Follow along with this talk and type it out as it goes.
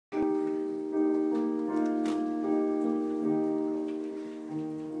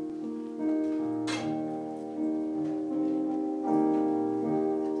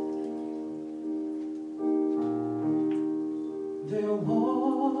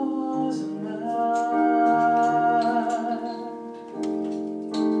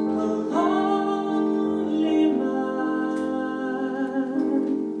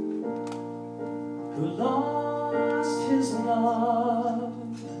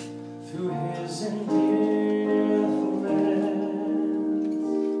and different.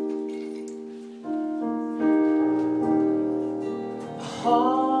 A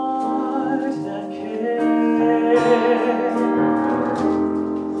heart that cared,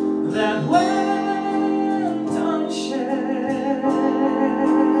 that went unshared.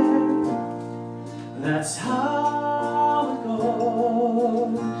 That's how it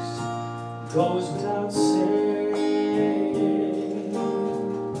goes without saying.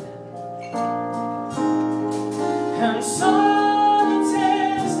 And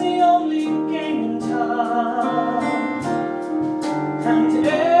solitaire's the only game in town, and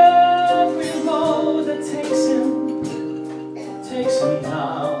every road that takes him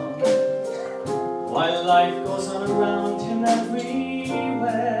down, while life goes on around him everywhere.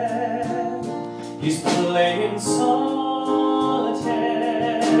 He's playing solitaire,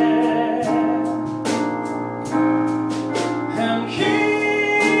 and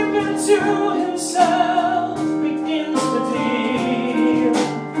keeping to himself begins the deal.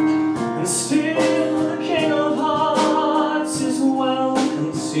 And still the king of hearts is well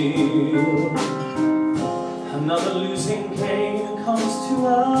concealed. Another losing game comes to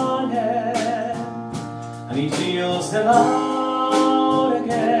an end, and he deals them out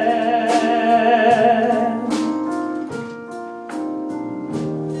again.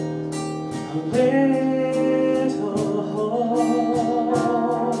 A little hope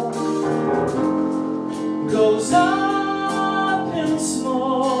goes up in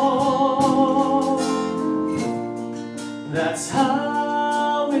smoke. That's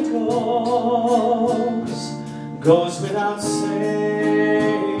how it goes without saying.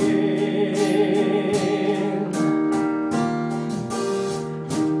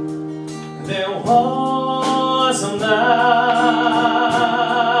 There was a man,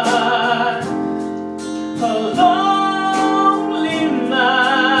 a lonely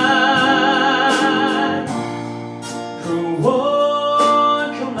man, who would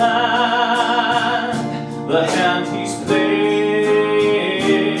command the hand he's playing.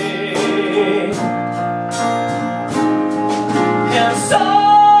 And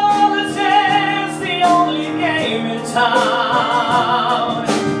solitaire's the only game in town,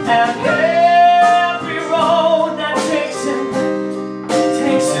 and every road that takes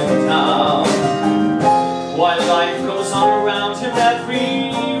him down, while life goes on around him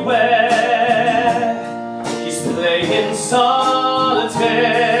everywhere. He's playing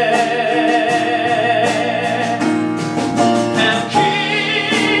solitaire.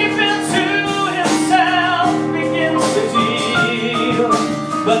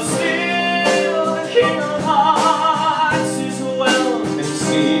 But still the king of hearts is well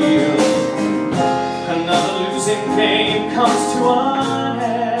concealed. Another losing game comes to an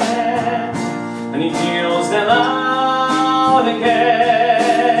end, and he deals them out again.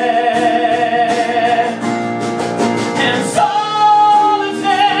 And solitaire's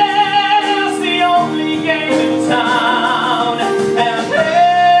the only game in town, and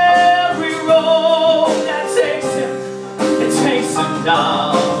every road that takes him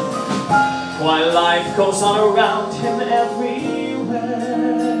down, while life goes on around him everywhere.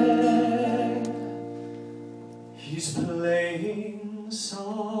 He's playing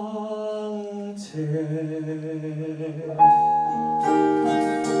solitaire.